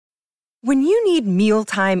When you need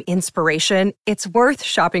mealtime inspiration, it's worth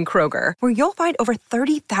shopping Kroger, where you'll find over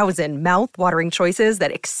 30,000 mouth-watering choices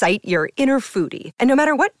that excite your inner foodie. And no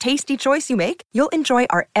matter what tasty choice you make, you'll enjoy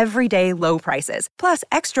our everyday low prices, plus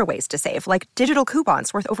extra ways to save, like digital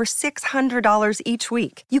coupons worth over $600 each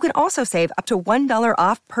week. You can also save up to $1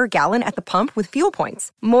 off per gallon at the pump with fuel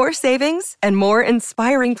points. More savings and more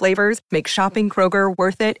inspiring flavors make shopping Kroger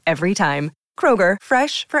worth it every time. Kroger,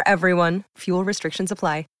 fresh for everyone. Fuel restrictions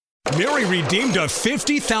apply. Mary redeemed a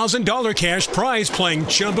 $50,000 cash prize playing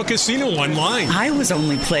Chumba Casino online. I was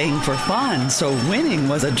only playing for fun, so winning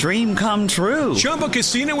was a dream come true. Chumba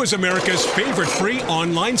Casino is America's favorite free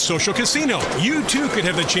online social casino. You, too, could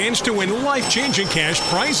have the chance to win life-changing cash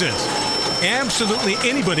prizes. Absolutely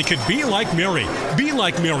anybody could be like Mary. Be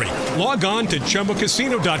like Mary. Log on to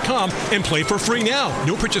ChumbaCasino.com and play for free now.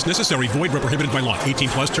 No purchase necessary. Void where prohibited by law. 18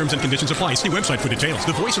 plus terms and conditions apply. See website for details.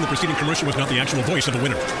 The voice in the preceding commercial was not the actual voice of the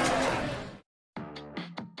winner.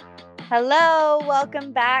 Hello,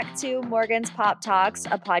 welcome back to Morgan's Pop Talks,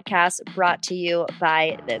 a podcast brought to you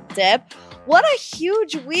by The Dip. What a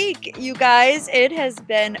huge week, you guys. It has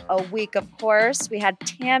been a week, of course. We had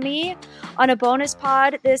Tammy on a bonus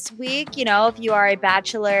pod this week. You know, if you are a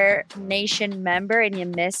Bachelor Nation member and you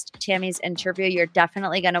missed Tammy's interview, you're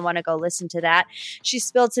definitely going to want to go listen to that. She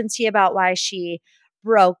spilled some tea about why she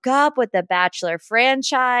broke up with the Bachelor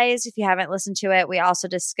franchise. If you haven't listened to it, we also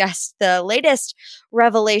discussed the latest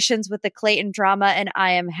revelations with the Clayton drama, and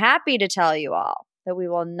I am happy to tell you all that we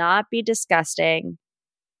will not be discussing.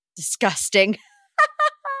 I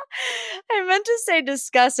meant to say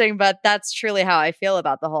discussing, but that's truly how I feel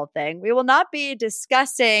about the whole thing. We will not be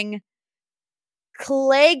discussing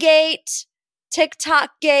Claygate,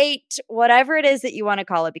 TikTok gate, whatever it is that you want to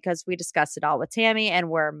call it, because we discussed it all with Tammy and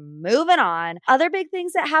we're moving on. Other big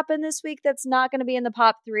things that happened this week that's not going to be in the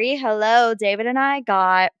pop 3. Hello, David and I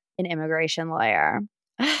got an immigration lawyer.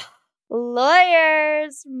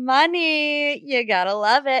 Lawyers, money, you gotta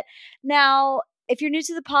love it. Now, if you're new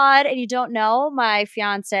to the pod and you don't know, my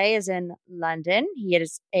fiance is in London. He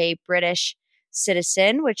is a British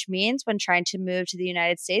citizen, which means when trying to move to the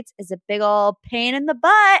United States is a big old pain in the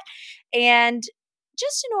butt. And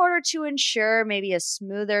just in order to ensure maybe a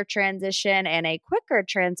smoother transition and a quicker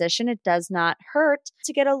transition, it does not hurt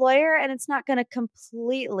to get a lawyer, and it's not going to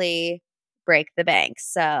completely break the bank.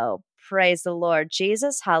 So praise the Lord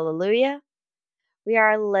Jesus. Hallelujah. We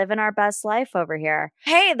are living our best life over here.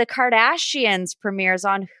 Hey, The Kardashians premieres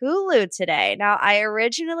on Hulu today. Now, I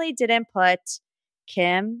originally didn't put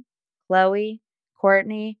Kim, Khloe,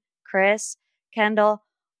 Kourtney, Kris, Kendall,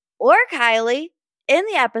 or Kylie in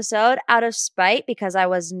the episode out of spite because I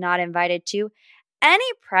was not invited to any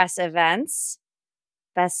press events.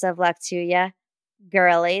 Best of luck to ya,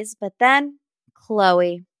 girlies. But then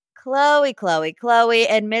Khloe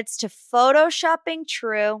admits to photoshopping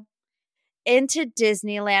True into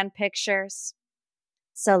Disneyland pictures.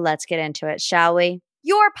 So let's get into it, shall we?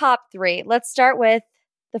 Your pop 3. Let's start with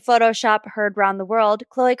the Photoshop heard round the world.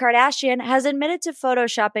 Khloe Kardashian has admitted to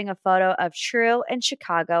photoshopping a photo of True in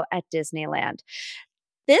Chicago at Disneyland.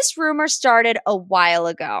 This rumor started a while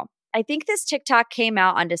ago. I think this TikTok came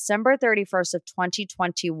out on December 31st of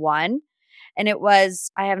 2021. And it was,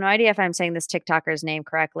 I have no idea if I'm saying this TikToker's name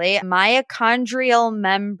correctly, mitochondrial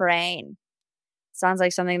membrane. Sounds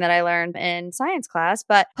like something that I learned in science class,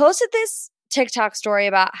 but posted this TikTok story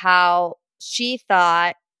about how she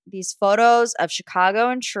thought these photos of Chicago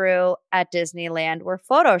and True at Disneyland were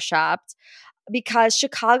photoshopped because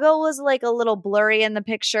Chicago was like a little blurry in the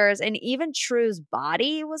pictures, and even True's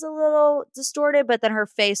body was a little distorted, but then her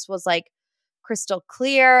face was like crystal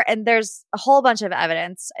clear. And there's a whole bunch of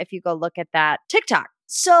evidence if you go look at that TikTok.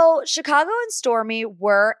 So Chicago and Stormi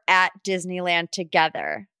were at Disneyland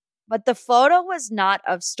together, but the photo was not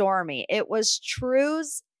of Stormi. It was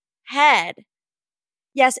True's head.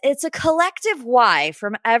 Yes, it's a collective why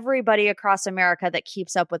from everybody across America that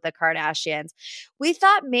keeps up with the Kardashians. We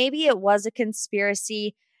thought maybe it was a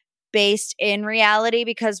conspiracy based in reality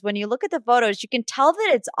because when you look at the photos, you can tell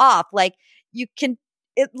that it's off. Like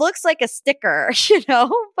it looks like a sticker,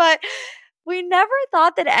 but we never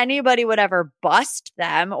thought that anybody would ever bust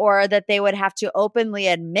them or that they would have to openly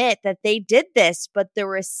admit that they did this. But the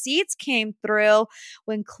receipts came through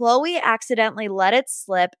when Khloe accidentally let it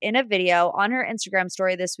slip in a video on her Instagram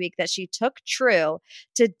story this week that she took True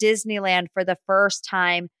to Disneyland for the first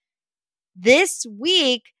time this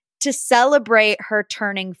week to celebrate her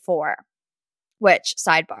turning 4. Which,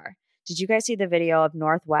 sidebar, did you guys see the video of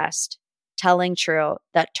Northwest telling True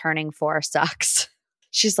that turning 4 sucks?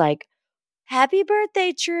 She's like, "Happy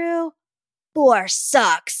birthday, True. 4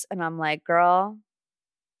 sucks." And I'm like, girl,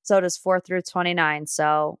 so does 4 through 29.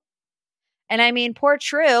 So And I mean, poor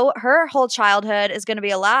True, her whole childhood is going to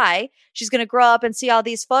be a lie. She's going to grow up and see all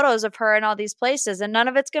these photos of her in all these places, and none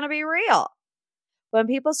of it's going to be real. When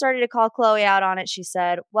people started to call Khloe out on it, she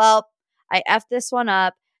said, well, I effed this one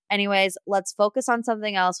up. Anyways, let's focus on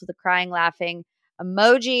something else with a crying, laughing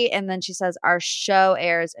emoji. And then she says, our show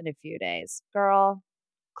airs in a few days. Girl,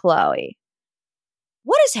 Khloe,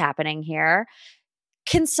 what is happening here?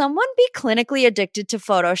 Can someone be clinically addicted to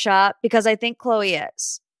Photoshop? Because I think Khloe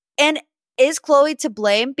is. And is Khloe to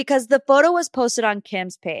blame? Because the photo was posted on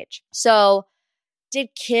Kim's page. So did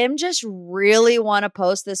Kim just really want to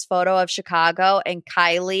post this photo of Chicago and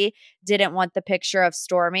Kylie didn't want the picture of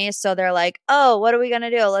Stormi? So they're like, oh, what are we going to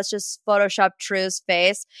do? Let's just Photoshop True's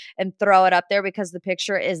face and throw it up there because the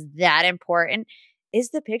picture is that important.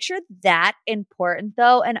 Is the picture that important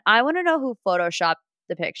though? And I want to know who Photoshopped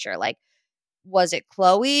the picture. Like, was it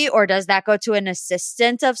Khloe or does that go to an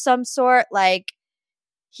assistant of some sort? Like,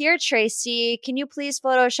 here, Tracy, can you please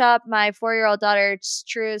Photoshop my 4-year-old daughter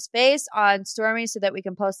True's face on Stormi so that we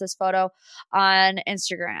can post this photo on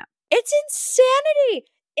Instagram? It's insanity.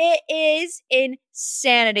 It is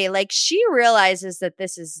insanity. Like, she realizes that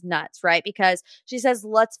this is nuts, right? Because she says,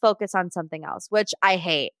 let's focus on something else, which I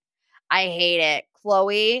hate. I hate it.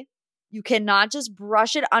 Khloe, you cannot just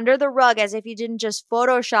brush it under the rug as if you didn't just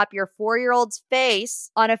Photoshop your 4-year-old's face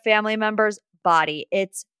on a family member's body.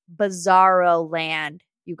 It's bizarro land.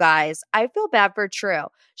 You guys, I feel bad for True.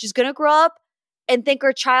 She's going to grow up and think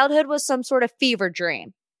her childhood was some sort of fever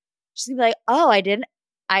dream. She's going to be like, oh, I didn't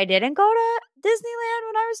go to Disneyland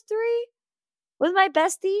when I was 3 with my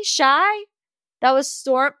bestie, Shy. That was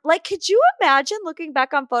Storm. Like, could you imagine looking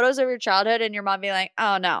back on photos of your childhood and your mom being like,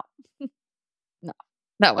 oh, no, no,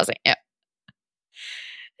 that wasn't it.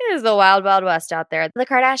 It is the wild, wild west out there. The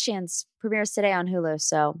Kardashians premieres today on Hulu,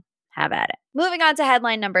 so have at it. Moving on to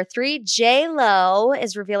headline number 3, J.Lo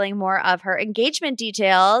is revealing more of her engagement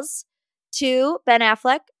details to Ben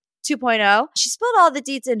Affleck 2.0. She spilled all the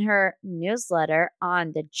deets in her newsletter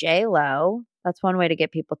on the J.Lo. That's one way to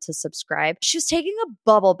get people to subscribe. She was taking a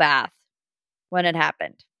bubble bath when it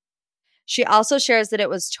happened. She also shares that it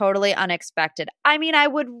was totally unexpected. I mean, I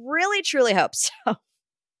would really, truly hope so.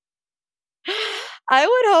 I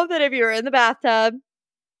would hope that if you were in the bathtub,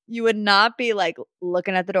 you would not be like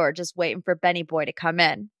looking at the door, just waiting for Benny Boy to come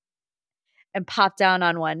in and pop down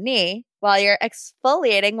on one knee while you're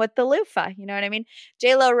exfoliating with the loofah. You know what I mean?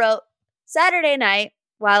 J.Lo wrote, Saturday night,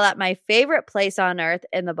 while at my favorite place on earth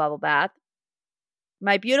in the bubble bath,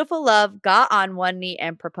 my beautiful love got on one knee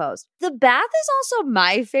and proposed. The bath is also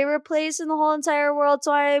my favorite place in the whole entire world,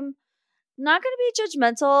 so I'm not going to be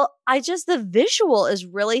judgmental. The visual is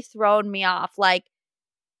really throwing me off. Like,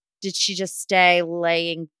 did she just stay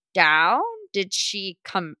laying down? Did she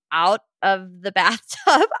come out of the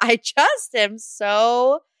bathtub? I just am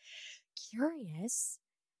so curious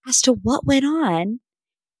as to what went on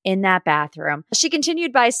in that bathroom. She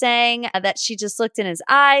continued by saying that she just looked in his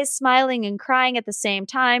eyes, smiling and crying at the same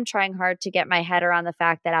time, trying hard to get my head around the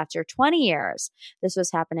fact that after 20 years, this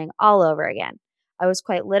was happening all over again. I was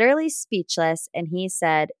quite literally speechless, and he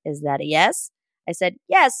said, is that a yes? I said,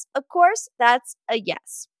 yes, of course, that's a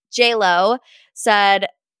yes. J.Lo said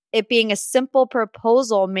it being a simple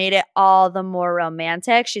proposal made it all the more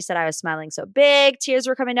romantic. She said, I was smiling so big, tears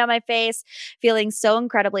were coming down my face, feeling so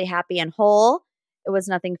incredibly happy and whole. It was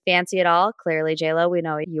nothing fancy at all. Clearly, J.Lo, we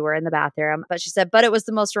know you were in the bathroom. But she said, but it was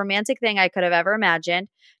the most romantic thing I could have ever imagined.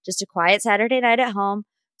 Just a quiet Saturday night at home.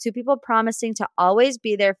 2 people promising to always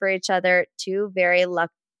be there for each other. 2 very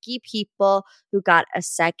lucky people who got a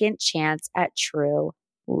second chance at true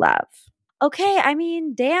love. Okay, I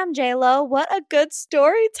mean, damn, J.Lo, what a good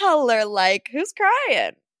storyteller. Like, who's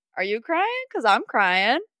crying? Are you crying? Because I'm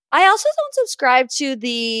crying. I also don't subscribe to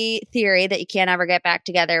the theory that you can't ever get back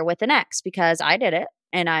together with an ex because I did it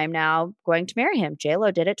and I'm now going to marry him. J.Lo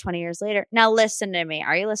did it 20 years later. Now listen to me.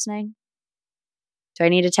 Are you listening? Do I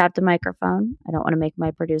need to tap the microphone? I don't want to make my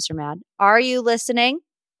producer mad. Are you listening?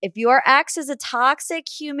 If your ex is a toxic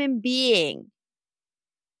human being,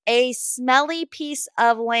 a smelly piece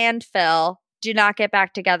of landfill, do not get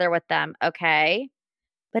back together with them, okay?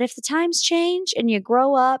 But if the times change and you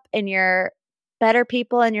grow up and you're better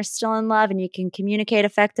people and you're still in love and you can communicate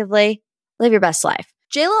effectively, live your best life.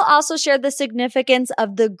 J.Lo also shared the significance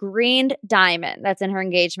of the green diamond that's in her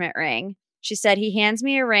engagement ring. She said, he hands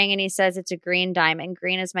me a ring and he says it's a green diamond.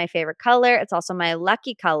 Green is my favorite color. It's also my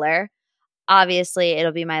lucky color. Obviously,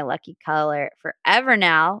 it'll be my lucky color forever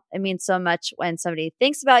now. It means so much when somebody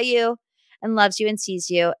thinks about you and loves you and sees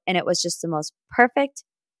you. And it was just the most perfect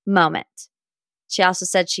moment. She also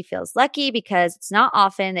said she feels lucky because it's not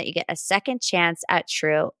often that you get a second chance at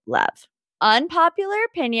true love. Unpopular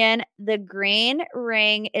opinion, the green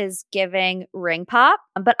ring is giving ring pop.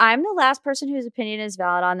 But I'm the last person whose opinion is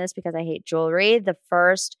valid on this because I hate jewelry. The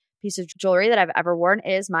first piece of jewelry that I've ever worn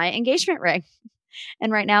is my engagement ring.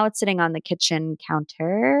 And right now it's sitting on the kitchen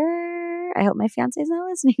counter. I hope my fiance is not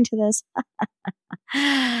listening to this.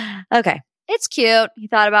 Okay. It's cute. He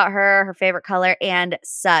thought about her favorite color and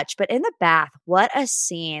such. But in the bath, what a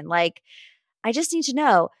scene. Like, I just need to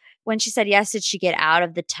know, when she said yes, did she get out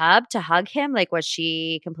of the tub to hug him? Like, was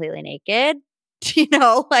she completely naked?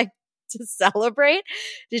 Like to celebrate?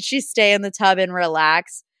 Did she stay in the tub and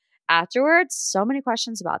relax afterwards? So many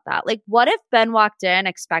questions about that. Like, what if Ben walked in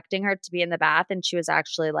expecting her to be in the bath and she was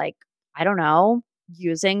actually like, I don't know,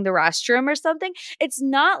 using the restroom or something? It's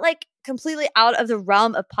not like completely out of the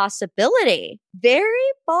realm of possibility. Very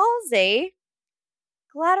ballsy.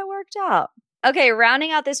 Glad it worked out. Okay,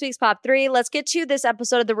 rounding out this week's Pop 3, let's get to this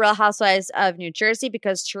episode of The Real Housewives of New Jersey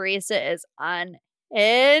because Teresa is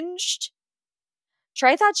unhinged.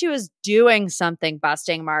 Trey thought she was doing something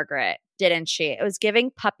busting Margaret, didn't she? It was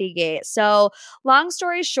giving Puppygate. So long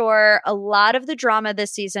story short, a lot of the drama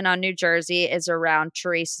this season on New Jersey is around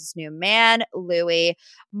Teresa's new man, Louis.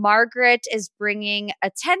 Margaret is bringing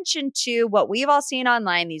attention to what we've all seen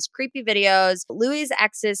online, these creepy videos. Louis'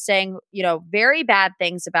 exes saying, very bad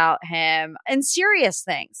things about him and serious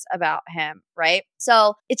things about him, right?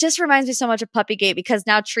 So it just reminds me so much of Puppygate because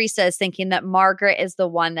now Teresa is thinking that Margaret is the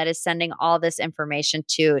one that is sending all this information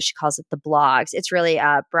to, she calls it the blogs. It's really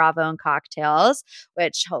Bravo and Cocktails,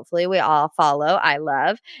 which hopefully we all follow. I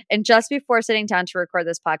love. And just before sitting down to record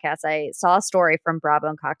this podcast, I saw a story from Bravo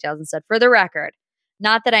and Cocktails and said, for the record,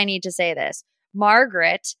 not that I need to say this,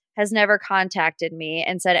 Margaret has never contacted me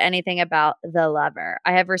and said anything about the lover.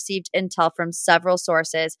 I have received intel from several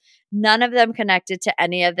sources, none of them connected to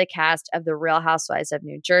any of the cast of The Real Housewives of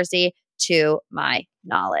New Jersey, to my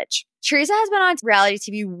knowledge. Teresa has been on reality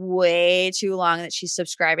TV way too long that she's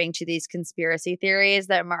subscribing to these conspiracy theories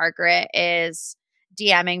that Margaret is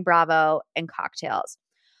DMing Bravo and Cocktails.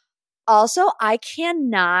 Also, I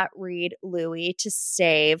cannot read Louis to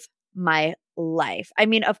save my life. I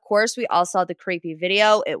mean, of course, we all saw the creepy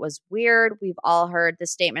video. It was weird. We've all heard the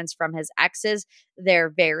statements from his exes. They're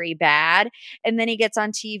very bad. And then he gets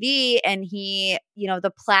on TV and he,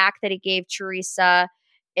 the plaque that he gave Teresa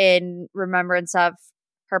in remembrance of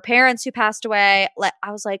her parents who passed away.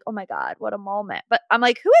 I was like, oh my God, what a moment. But I'm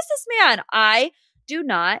like, who is this man? I do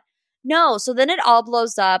not know. So then it all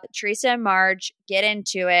blows up. Teresa and Marge get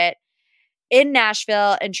into it in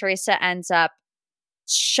Nashville, and Teresa ends up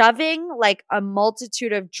shoving like a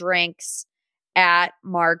multitude of drinks at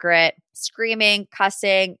Margaret, screaming,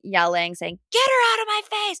 cussing, yelling, saying, get her out of my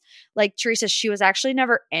face. Like, Teresa, she was actually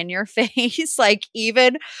never in your face. Like,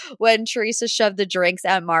 even when Teresa shoved the drinks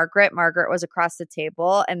at Margaret, Margaret was across the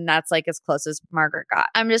table, and that's like as close as Margaret got.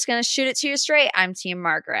 I'm just going to shoot it to you straight. I'm Team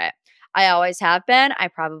Margaret. I always have been. I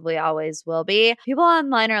probably always will be. People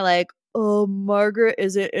online are like, oh, Margaret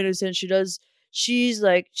isn't innocent. She's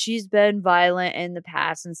been violent in the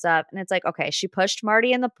past and stuff. And it's like, okay, she pushed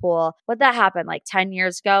Marty in the pool. What that happened like 10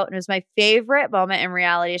 years ago. And it was my favorite moment in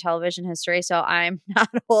reality television history. So I'm not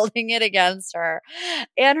holding it against her.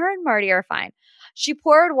 And her and Marty are fine. She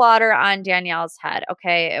poured water on Danielle's head.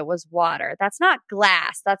 Okay, it was water. That's not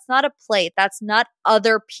glass. That's not a plate. That's not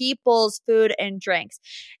other people's food and drinks.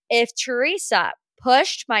 If Teresa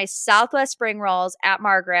pushed my Southwest spring rolls at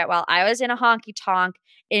Margaret while I was in a honky tonk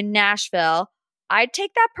in Nashville, I'd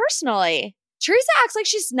take that personally. Teresa acts like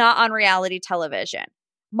she's not on reality television.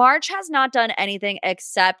 Marge has not done anything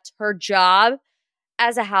except her job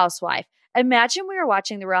as a housewife. Imagine we were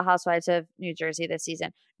watching The Real Housewives of New Jersey this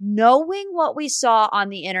season, knowing what we saw on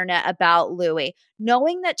the internet about Louis,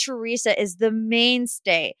 knowing that Teresa is the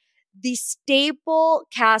mainstay, the staple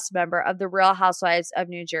cast member of The Real Housewives of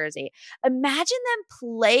New Jersey. Imagine them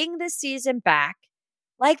playing this season back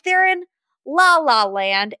like they're in La La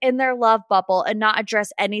Land in their love bubble and not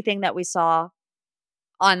address anything that we saw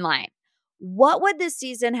online. What would this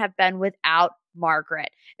season have been without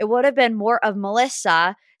Margaret? It would have been more of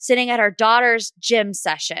Melissa sitting at her daughter's gym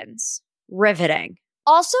sessions. Riveting.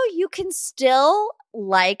 Also, you can still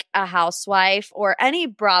like a housewife or any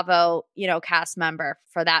Bravo, cast member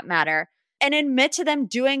for that matter, and admit to them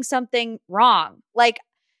doing something wrong. Like,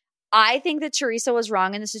 I think that Teresa was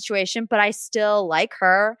wrong in the situation, but I still like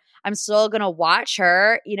her. I'm still going to watch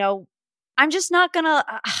her. I'm just not going to,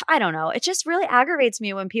 I don't know. It just really aggravates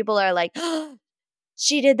me when people are like, oh,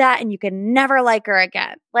 she did that and you can never like her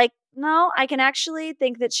again. Like, no, I can actually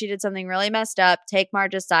think that she did something really messed up, take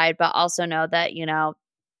Marge's side, but also know that,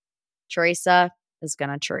 Teresa is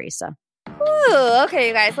going to Teresa. Ooh, okay,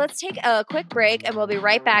 you guys, let's take a quick break and we'll be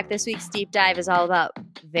right back. This week's deep dive is all about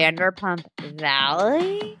Vanderpump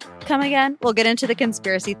Valley. Come again? We'll get into the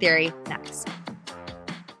conspiracy theory next.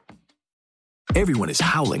 Everyone is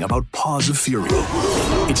howling about Paws of Fury.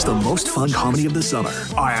 It's the most fun comedy of the summer.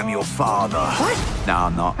 I am your father. What? No,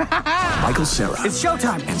 I'm not. Michael Cera. It's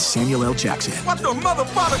showtime. And Samuel L. Jackson. What the mother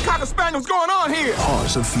cocker spaniel's going on here?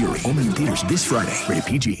 Paws of Fury. Only in theaters this Friday. Rated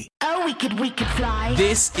PG. Oh, we could fly.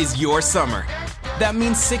 This is your summer. That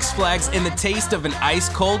means Six Flags and the taste of an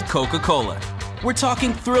ice-cold Coca-Cola. We're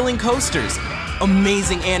talking thrilling coasters,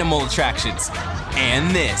 amazing animal attractions,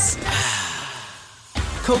 and this.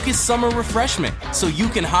 Coke is summer refreshment, so you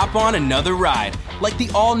can hop on another ride, like the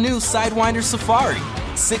all-new Sidewinder Safari.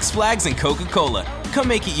 Six Flags and Coca-Cola. Come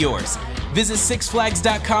make it yours. Visit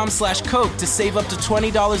sixflags.com/Coke to save up to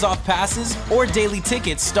 $20 off passes or daily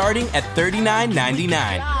tickets starting at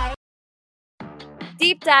 $39.99.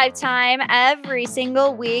 Deep dive time every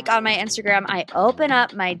single week on my Instagram. I open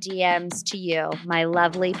up my DMs to you, my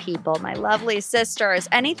lovely people, my lovely sisters,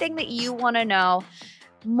 anything that you want to know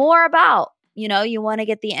more about. You know, you want to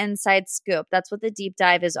get the inside scoop. That's what the deep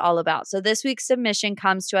dive is all about. So this week's submission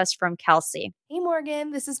comes to us from Kelsey. Hey,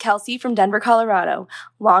 Morgan. This is Kelsey from Denver, Colorado.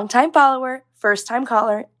 Longtime follower, first-time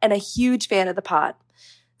caller, and a huge fan of the pod.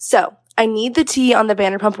 So, I need the tea on the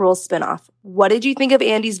Vanderpump Rules spinoff. What did you think of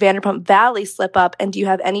Andy's Vanderpump Valley slip-up, and do you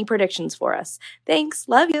have any predictions for us? Thanks.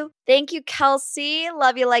 Love you. Thank you, Kelsey.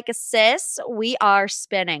 Love you like a sis. We are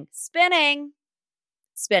spinning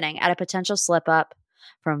at a potential slip-up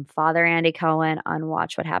from Father Andy Cohen on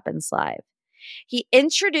Watch What Happens Live. He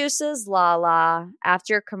introduces Lala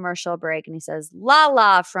after a commercial break, and he says,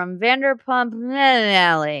 Lala from Vanderpump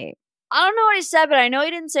Valley. I don't know what he said, but I know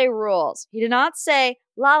he didn't say rules. He did not say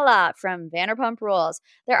Lala from Vanderpump Rules.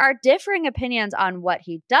 There are differing opinions on what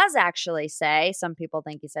he does actually say. Some people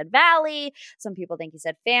think he said Valley. Some people think he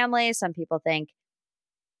said family. Some people think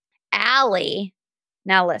Alley.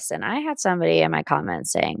 Now listen, I had somebody in my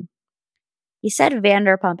comments saying, he said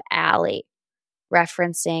Vanderpump Alley,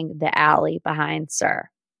 referencing the alley behind Sir.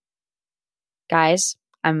 Guys,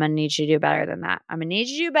 I'm going to need you to do better than that.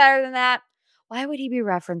 Why would he be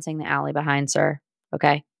referencing the alley behind Sir?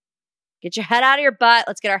 Okay. Get your head out of your butt.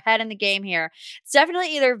 Let's get our head in the game here. It's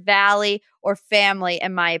definitely either Valley or family,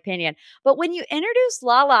 in my opinion. But when you introduce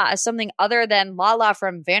Lala as something other than Lala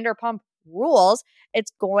from Vanderpump Rules,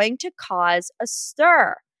 it's going to cause a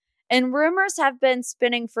stir. And rumors have been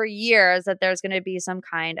spinning for years that there's going to be some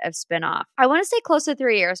kind of spinoff. I want to say close to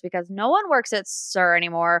 3 years because no one works at Sir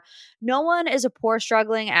anymore. No one is a poor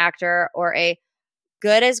struggling actor or a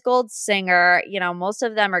good as gold singer. You know, most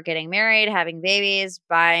of them are getting married, having babies,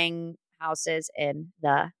 buying houses in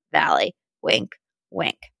the Valley. Wink,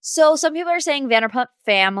 wink. So some people are saying Vanderpump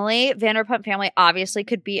Family. Vanderpump Family obviously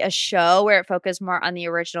could be a show where it focused more on the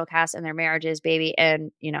original cast and their marriages, baby,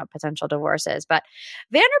 and, you know, potential divorces. But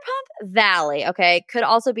Vanderpump Valley, okay, could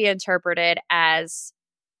also be interpreted as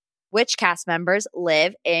which cast members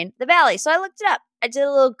live in the Valley. So I looked it up. I did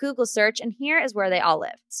a little Google search, and here is where they all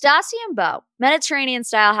live. Stassi and Beau.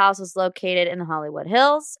 Mediterranean-style house is located in the Hollywood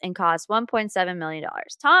Hills and cost $1.7 million.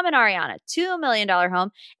 Tom and Ariana, $2 million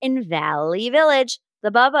home in Valley Village. The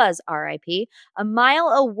Bubbas, RIP, a mile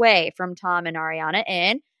away from Tom and Ariana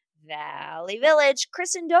in Valley Village.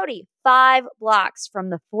 Chris and Dodie, 5 blocks from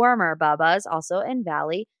the former Bubbas, also in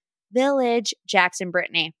Valley Village. Jackson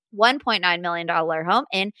Brittany, $1.9 million home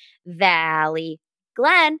in Valley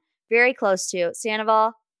Glen, very close to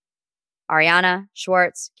Sandoval, Ariana,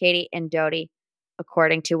 Schwartz, Katie, and Dodie,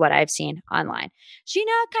 according to what I've seen online. Sheena,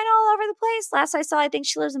 kind of all over the place. Last I saw, I think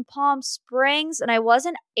she lives in Palm Springs, and I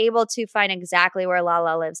wasn't able to find exactly where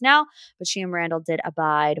Lala lives now, but she and Randall did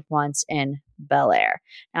abide once in Bel Air.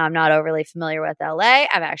 Now, I'm not overly familiar with LA.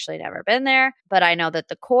 I've actually never been there, but I know that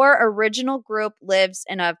the core original group lives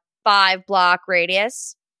in a 5-block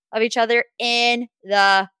radius of each other in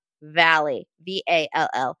the Valley, Valley.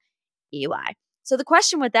 So the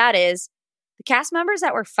question with that is, the cast members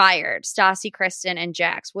that were fired, Stassi, Kristen, and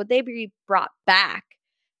Jax, would they be brought back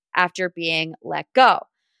after being let go?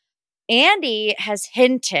 Andy has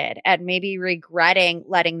hinted at maybe regretting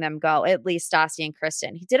letting them go, at least Stassi and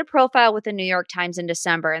Kristen. He did a profile with the New York Times in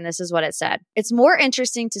December, and this is what it said. It's more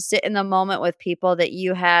interesting to sit in the moment with people that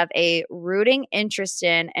you have a rooting interest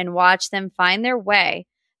in and watch them find their way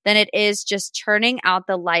than it is just turning out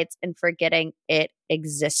the lights and forgetting it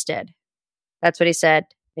existed. That's what he said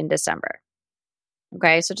in December.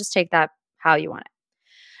 Okay, so just take that how you want it.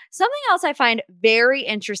 Something else I find very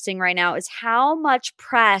interesting right now is how much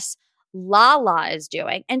press Lala is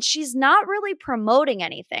doing, and she's not really promoting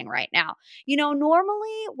anything right now. You know,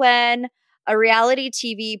 normally when a reality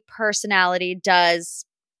TV personality does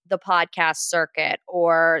the podcast circuit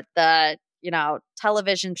or the,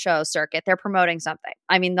 television show circuit. They're promoting something.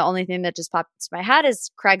 I mean, the only thing that just popped into my head is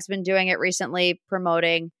Craig's been doing it recently,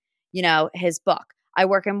 promoting, his book. I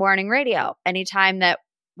work in morning radio. Anytime that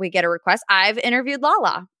we get a request, I've interviewed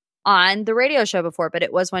Lala on the radio show before, but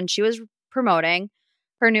it was when she was promoting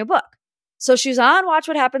her new book. So she's on Watch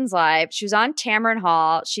What Happens Live. She was on Tamron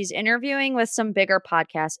Hall. She's interviewing with some bigger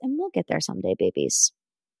podcasts, and we'll get there someday, babies.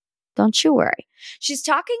 Don't you worry. She's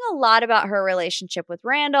talking a lot about her relationship with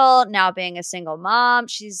Randall, now being a single mom.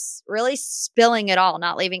 She's really spilling it all,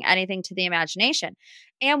 not leaving anything to the imagination.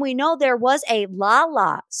 And we know there was a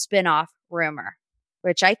Lala spinoff rumor,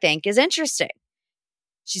 which I think is interesting.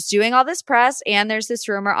 She's doing all this press, and there's this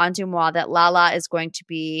rumor on Dumois that Lala is going to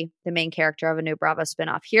be the main character of a new Bravo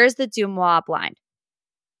spinoff. Here's the Dumois blind.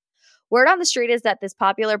 Word on the street is that this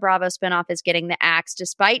popular Bravo spinoff is getting the axe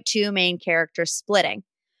despite two main characters splitting.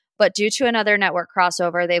 But due to another network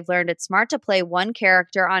crossover, they've learned it's smart to play one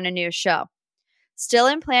character on a new show. Still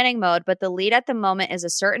in planning mode, but the lead at the moment is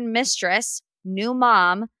a certain mistress, new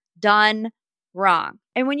mom, done wrong.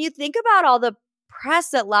 And when you think about all the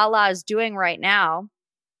press that Lala is doing right now,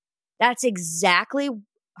 that's exactly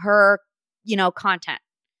her, content.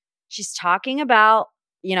 She's talking about,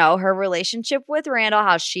 her relationship with Randall,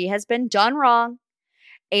 how she has been done wrong,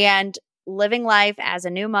 and living life as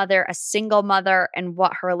a new mother, a single mother, and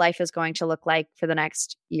what her life is going to look like for the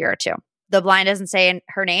next year or two. The blind doesn't say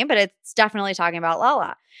her name, but it's definitely talking about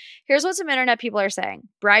Lala. Here's what some internet people are saying.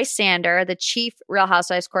 Bryce Sander, the chief Real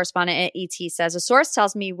Housewives correspondent at ET, says, a source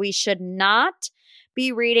tells me we should not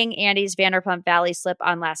be reading Andy's Vanderpump Valley slip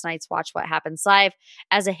on last night's Watch What Happens Live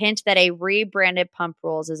as a hint that a rebranded Pump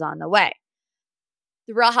Rules is on the way.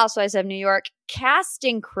 The Real Housewives of New York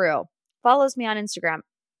casting crew follows me on Instagram.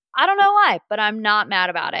 I don't know why, but I'm not mad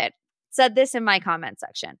about it. Said this in my comment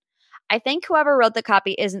section. I think whoever wrote the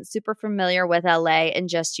copy isn't super familiar with LA and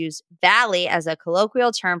just used Valley as a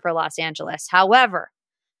colloquial term for Los Angeles. However,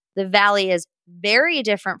 the Valley is very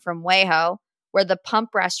different from WeHo, where the Pump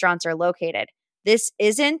restaurants are located. This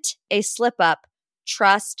isn't a slip up.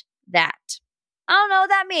 Trust that. I don't know what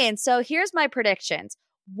that means. So here's my predictions.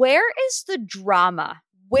 Where is the drama?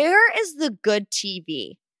 Where is the good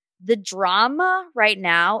TV? The drama right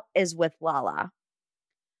now is with Lala.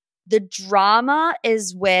 The drama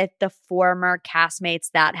is with the former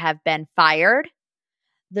castmates that have been fired.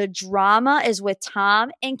 The drama is with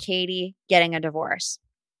Tom and Katie getting a divorce.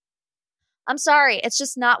 I'm sorry, it's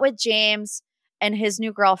just not with James and his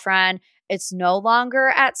new girlfriend. It's no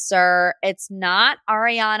longer at SUR. It's not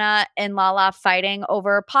Ariana and Lala fighting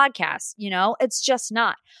over podcasts. It's just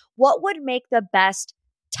not. What would make the best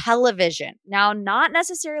television? Now, not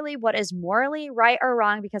necessarily what is morally right or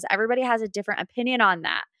wrong, because everybody has a different opinion on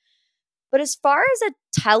that. But as far as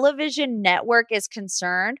a television network is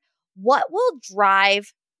concerned, what will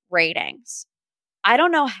drive ratings? I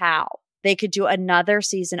don't know how they could do another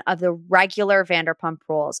season of the regular Vanderpump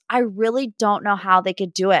Rules. I really don't know how they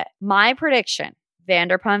could do it. My prediction,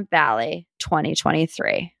 Vanderpump Valley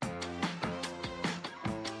 2023.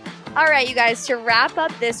 All right, you guys, to wrap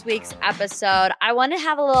up this week's episode, I want to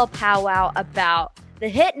have a little powwow about the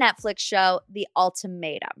hit Netflix show, The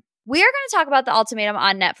Ultimatum. We are going to talk about The Ultimatum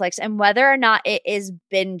on Netflix and whether or not it is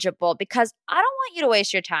bingeable, because I don't want you to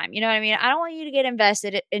waste your time. You know what I mean? I don't want you to get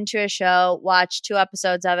invested into a show, watch 2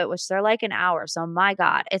 episodes of it, which they're like an hour. So my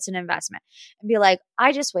God, it's an investment. And be like,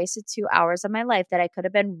 I just wasted 2 hours of my life that I could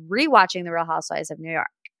have been rewatching The Real Housewives of New York.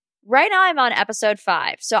 Right now I'm on episode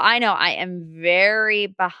 5, so I know I am very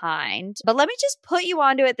behind. But let me just put you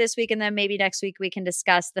onto it this week, and then maybe next week we can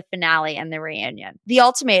discuss the finale and the reunion. The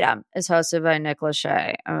Ultimatum is hosted by Nick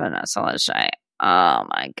Lachey and Vanessa Lachey. Oh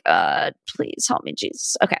my God, please help me,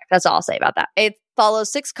 Jesus. Okay, that's all I'll say about that. It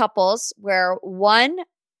follows 6 couples where one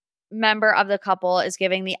member of the couple is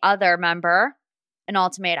giving the other member an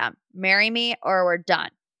ultimatum. Marry me or we're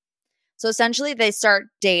done. So essentially they start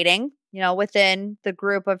dating, within the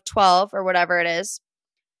group of 12 or whatever it is.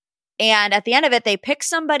 And at the end of it, they pick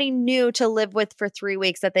somebody new to live with for 3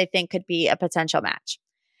 weeks that they think could be a potential match.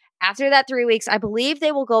 After that 3 weeks, I believe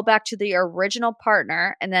they will go back to the original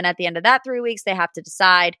partner. And then at the end of that 3 weeks, they have to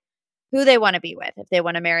decide who they want to be with. If they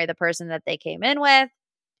want to marry the person that they came in with,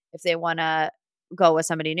 if they want to go with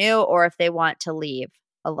somebody new, or if they want to leave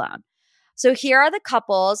alone. So here are the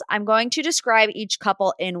couples. I'm going to describe each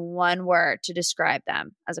couple in one word to describe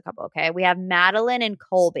them as a couple, okay? We have Madeline and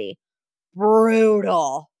Colby.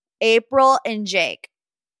 Brutal. April and Jake.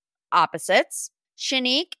 Opposites.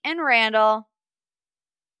 Shanique and Randall.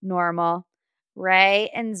 Normal. Ray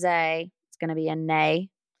and Zay. It's going to be a nay.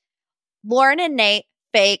 Lauren and Nate.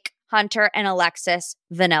 Fake. Hunter, and Alexis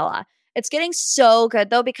vanilla. It's getting so good,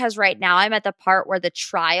 though, because right now I'm at the part where the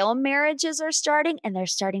trial marriages are starting, and they're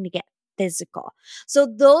starting to get physical. So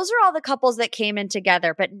those are all the couples that came in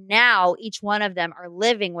together, but now each one of them are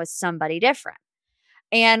living with somebody different.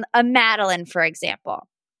 And a Madeline, for example,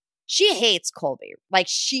 she hates Colby. Like,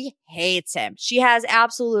 she hates him. She has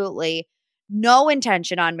absolutely no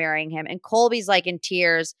intention on marrying him. And Colby's like in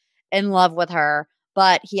tears, in love with her,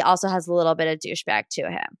 but he also has a little bit of douchebag to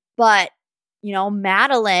him. But, you know,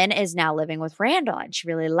 Madeline is now living with Randall, and she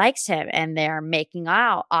really likes him, and they're making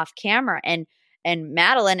out off camera. And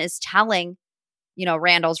Madeline is telling, you know,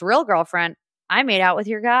 Randall's real girlfriend, I made out with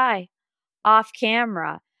your guy off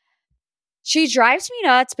camera. She drives me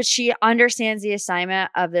nuts, but she understands the assignment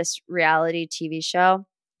of this reality TV show.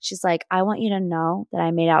 She's like, I want you to know that I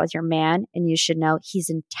made out with your man, and you should know he's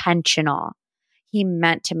intentional. He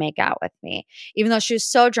meant to make out with me. Even though she was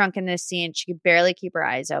so drunk in this scene, she could barely keep her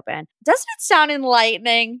eyes open. Doesn't it sound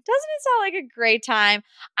enlightening? Doesn't it sound like a great time?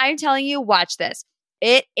 I'm telling you, watch this.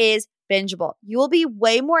 It is bingeable. You will be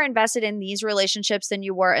way more invested in these relationships than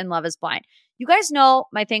you were in Love is Blind. You guys know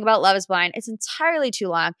my thing about Love is Blind. It's entirely too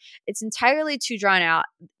long. It's entirely too drawn out.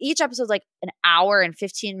 Each episode's like an hour and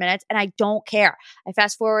 15 minutes, and I don't care. I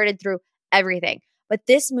fast forwarded through everything. But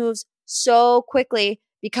this moves so quickly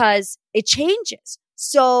because it changes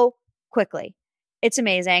so quickly. It's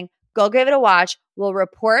amazing. Go give it a watch. We'll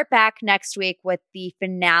report back next week with the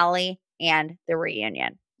finale and the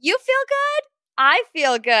reunion. You feel good? I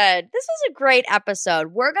feel good. This was a great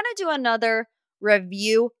episode. We're going to do another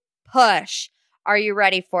review push. Are you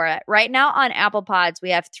ready for it? Right now on Apple Pods,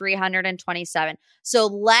 we have 327. So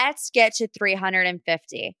let's get to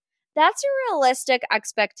 350. That's a realistic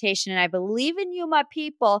expectation, and I believe in you, my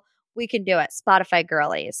people. We can do it. Spotify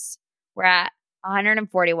girlies. We're at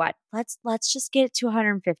 141. Let's just get it to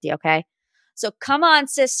 150, okay? So come on,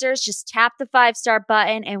 sisters. Just tap the 5-star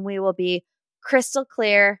button, and we will be crystal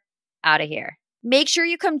clear out of here. Make sure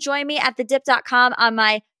you come join me at thedip.com on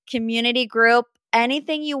my community group.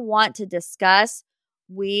 Anything you want to discuss,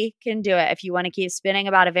 we can do it. If you want to keep spinning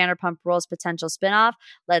about a Vanderpump Rules potential spinoff,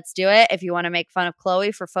 let's do it. If you want to make fun of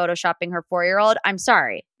Chloe for photoshopping her 4-year-old, I'm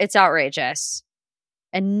sorry. It's outrageous.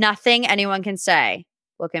 And nothing anyone can say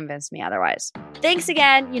will convince me otherwise. Thanks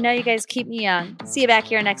again. You know you guys keep me young. See you back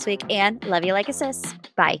here next week, and love you like a sis.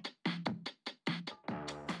 Bye.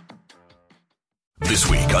 This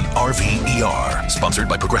week on RVER, sponsored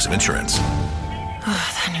by Progressive Insurance.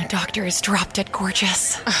 That new doctor is drop-dead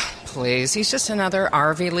gorgeous. Oh, please, he's just another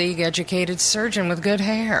RV League-educated surgeon with good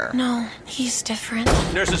hair. No, he's different.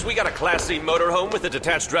 Nurses, we got a Class C motorhome with a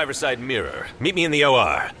detached driver's side mirror. Meet me in the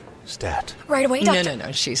OR. Stat. Right away, doctor.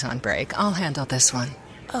 No, she's on break. I'll handle this one.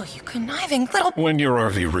 Oh, you conniving little... When your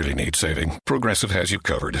RV really needs saving, Progressive has you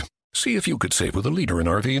covered. See if you could save with a leader in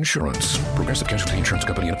RV insurance. Progressive Casualty Insurance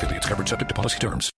Company and affiliates, covered subject to policy terms.